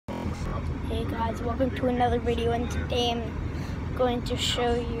guys, welcome to another video, and today I'm going to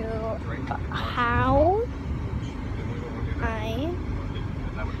show you how I'm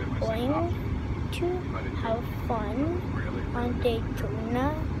going to have fun on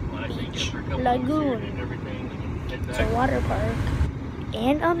Daytona Beach Lagoon. It's a water park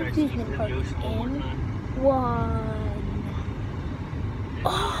and amusement park in one.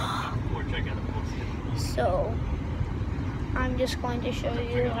 Oh. So I'm just going to show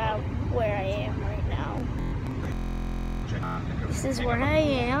you where I am right now. This is where I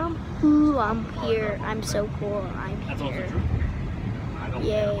am. Ooh, I'm here. I'm so cool. I'm here.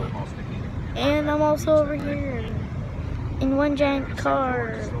 Yay. And I'm also over here in one giant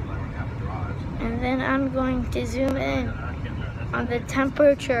car. And then I'm going to zoom in on the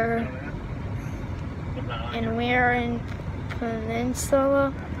temperature. And we are in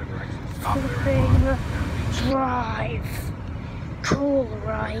Peninsula Drive. Cool,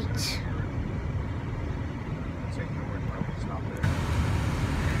 right?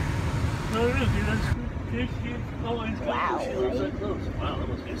 Wow, right? I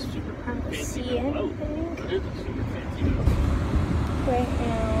don't see anything. Right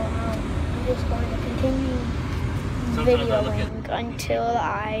now, I'm just going to continue videoing until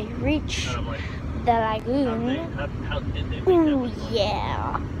I reach the lagoon. Ooh,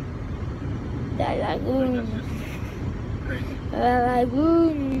 yeah. The lagoon. The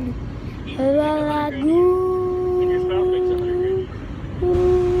lagoon. The lagoon.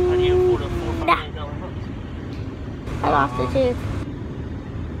 Nah. I lost the tooth.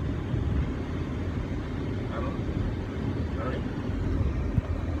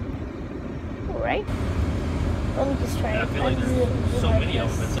 Right? Let me just try it. I feel like there's so many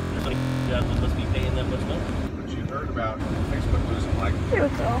of them. Somebody must be paying that much money. But you heard about Facebook losing like Here we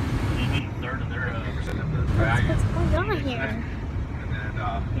go. Maybe a third of their percent of their value. What's going on here? And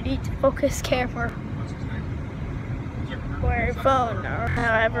then You need to focus camera what's his name? or phone or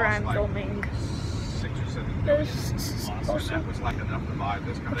however I'm filming. 6 or 7 This billion. is So also that was like enough to buy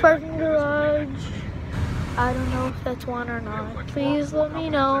this a kind of parking garage. I don't know if that's one or not. Please let me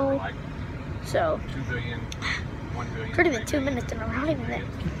know. So, 2 billion, 1 billion. pretty been 2 minutes and I'm not even there.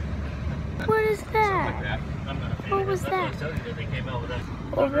 What is that? What was that?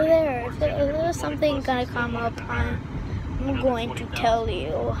 Over there. If there's something gonna come up, I'm going to tell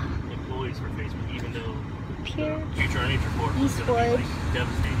you. Employees for Facebook, even though Pure future earnings report was Eastwood. going to be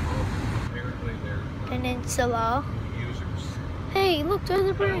devastating. Apparently they're Peninsula. users. Hey, look, there's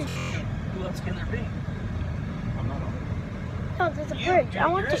a bridge. Who else can there be? I'm not on it. Oh, there's a bridge. I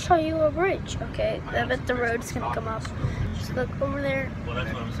want to show you a bridge. Okay, I bet the road's gonna come up. Just look over there. Well,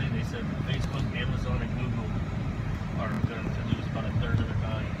 that's what I'm saying. They said Facebook, Amazon, and Google are going to lose about a third of their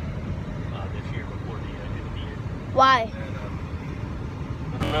value this year before the end of the year. Why?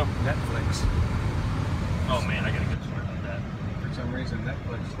 And I don't know. Netflix. Oh man, I got a good story about that. For some reason,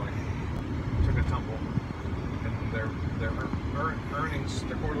 Netflix like took a tumble, and their earnings,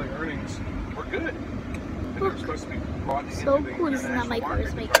 their quarterly earnings, were good. And they're supposed to be brought into So the cool. This is not my car.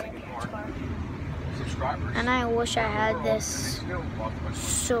 It's international my market car. subscribers. And I wish I had And this they still lost a bunch of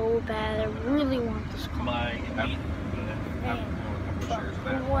so bad. I really want this car. My money. I have a couple of shares of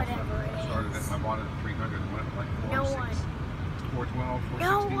that. Whatever it Started is. at, I bought it at 300 and went like No 406, 412, 416, No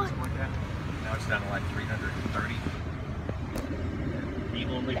one. something like that. Now it's down to like 330. The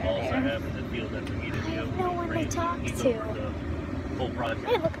only balls I have in the field that for me to be able No one to crazy. talk He's to. over the whole project.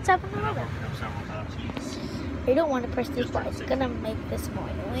 Hey, look, it's up in the And I've river. worked with him several times. You don't want to press this button. It's gonna make this more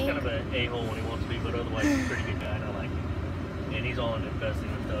He's annoying. kind of an a-hole when he wants to be, but otherwise he's a pretty good guy and I like him. And he's all in investing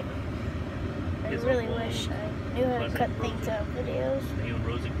and stuff. I His really whole wish I knew how to cut things up videos. He owned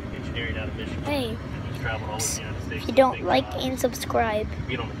Rosie Engineering out of Michigan. Hey, And he's traveled all over the United States. if you don't like and subscribe,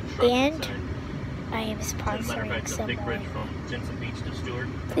 Be on the construction and side. I am As a matter of sponsoring fact, the big bridge someone. from Jensen Beach to Stewart.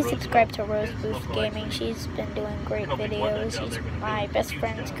 Please subscribe to Rose is Booth local Gaming. actually. She's been doing great Company bought that videos. down She's there, gonna my do a best huge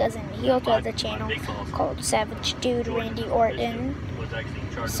friend's job. cousin. He also has a My channel big boss called Savage Dude Randy Orton. was actually in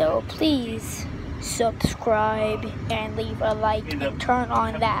charge of So it. please subscribe and leave a like and turn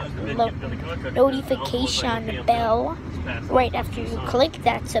on that notification bell right after you click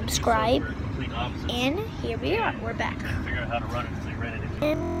that subscribe. And here we are. We're back. Figure out how to run it so they ran it into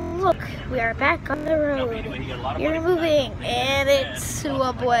And look, we are back on the road. We're moving, and it's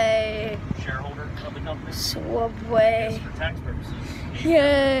Subway. shareholder of the company. Subway. For tax purposes.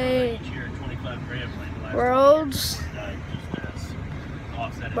 Yay. Each year, 25 grand for the last Roads.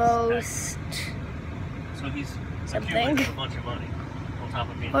 offset Most. So he's Something. accumulated a bunch of money on top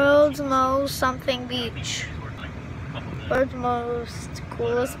of being World's most something beach. He's worth like a couple million. World's most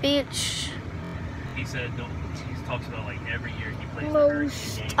coolest beach. He said, he talks about like every year he plays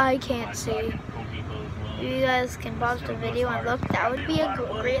Most I can't see. Depot as well. If you guys can pause the video and look, that would be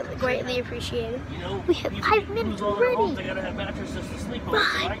greatly appreciated. You know, We have 5 minutes already. They gotta have mattresses to sleep on. So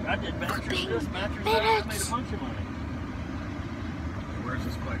I did mattress this, mattress that. I made a bunch of money. Where's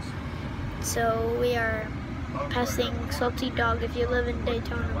this place? So we are passing Salty Dog. If you live in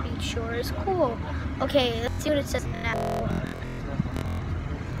Daytona Beach Shores, cool. Okay, let's see what it says now.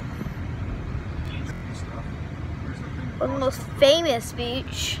 The most famous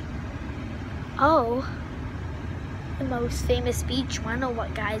beach. Oh, the most famous beach. Wanna know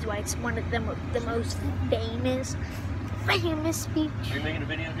what, guys? Why it's one of the most famous beach? Are you making a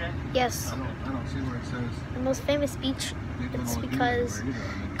video, Jay? Yes. I don't see where it says. The most famous beach. It's Lagoon because or either, I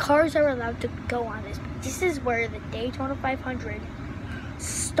mean. cars are allowed to go on this. This is where the Daytona 500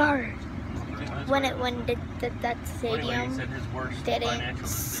 started. When that stadium didn't,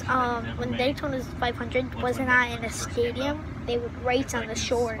 when Daytona's 500 was not in a stadium, they would race on the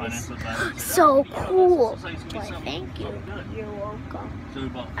shores. So cool. Why, thank you. You're welcome.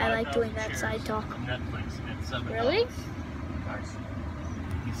 I like doing that side talk. Really? Nice.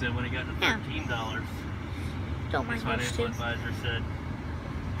 He said when he got to $13, Don't his mind those financial two. advisor said,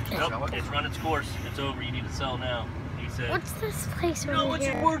 nope, it's run its course. It's over. You need to sell now. He said, What's this place you know over what's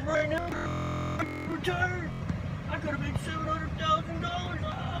it here? worth right now? Retired. I could have made $700,000.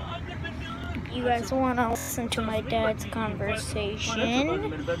 I could have been done. You guys want to listen to my dad's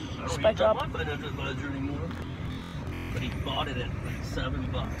conversation? Spike up. But he bought it at like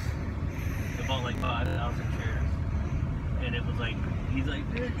 $7. He bought like 5,000 shares. And it was like, he's like,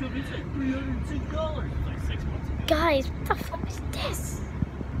 it took me like $306. It was like 6 months ago. Guys, what the fuck is this?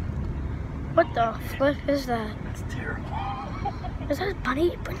 What the flip is that? It's terrible. Is that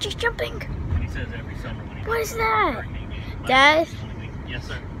bungee jumping? He says every summer when he What goes is to that? Hurricane game, Dad? Yes,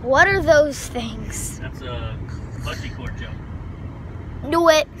 sir. What are those things? That's a bungee cord jump. Do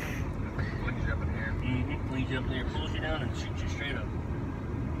it. When you jump in here. Cleans you up there, pulls you down, and shoots you straight up.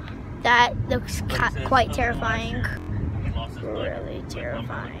 That looks But he says quite something terrifying. last year, he lost his leg Really with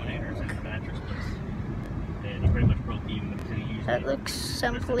terrifying. liquidators in the mattress place. And he pretty much broke even because he usually That looks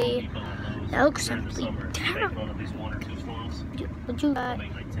simply. terrible. One of these 1 or 2 storms. Would you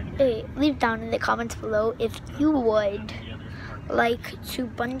Make like 10 hey, leave down in the comments below if you would The others are like to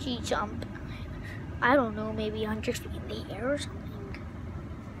bungee jump? I don't know, maybe 100 feet in the air or something.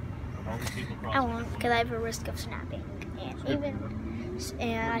 all these people I crossing won't, because I have a risk of snapping,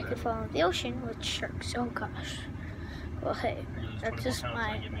 and I could fall in the ocean with sharks. Oh gosh. Well, hey, that's just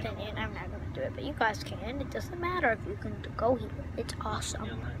my opinion. I'm not gonna do it, but you guys can. It doesn't matter if you can go here. It's awesome.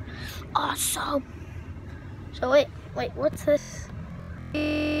 Awesome. So wait, what's this?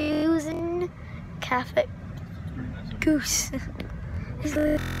 Using cafe goose. It's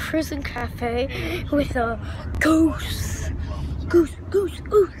a prison cafe with a goose. Goosey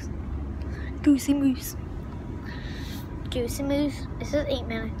moose. Juicy moose. This is 8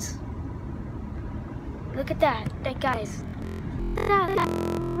 minutes. Look at that. Guys. That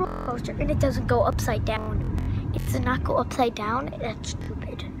roller coaster, and it doesn't go upside down. It does not go upside down. That's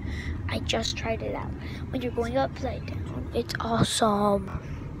stupid. I just tried it out. When you're going upside down, it's awesome.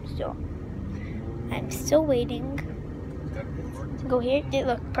 So, I'm still waiting to go here.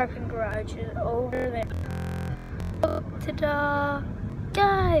 Look, parking garage is over there. Oh, ta-da!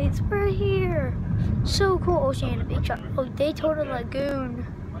 Guys, we're here. So cool. Oceana Beach. Oh, Daytona Lagoon.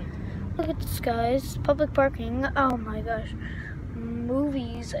 Look at this, guys. Public parking. Oh my gosh.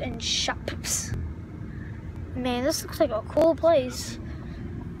 Movies and shops. Man, this looks like a cool place.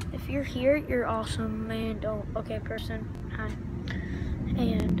 If you're here, you're awesome, man. Oh, okay, person. Hi.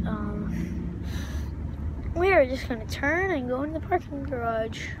 And, we are just gonna turn and go in the parking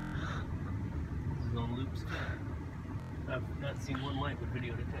garage. This is on loops. I've not seen one light with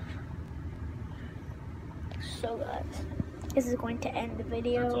video detection. So, guys, this is going to end the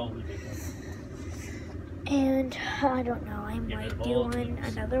video. That's all we did. And I don't know, I might do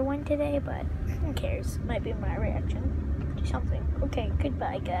another one today, but who cares? Might be my reaction to something. Okay,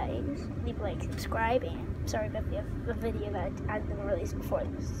 goodbye, guys. Leave a like, subscribe, and sorry about the video that I've been released before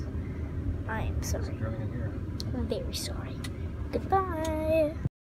this. I'm sorry. Very sorry. Goodbye.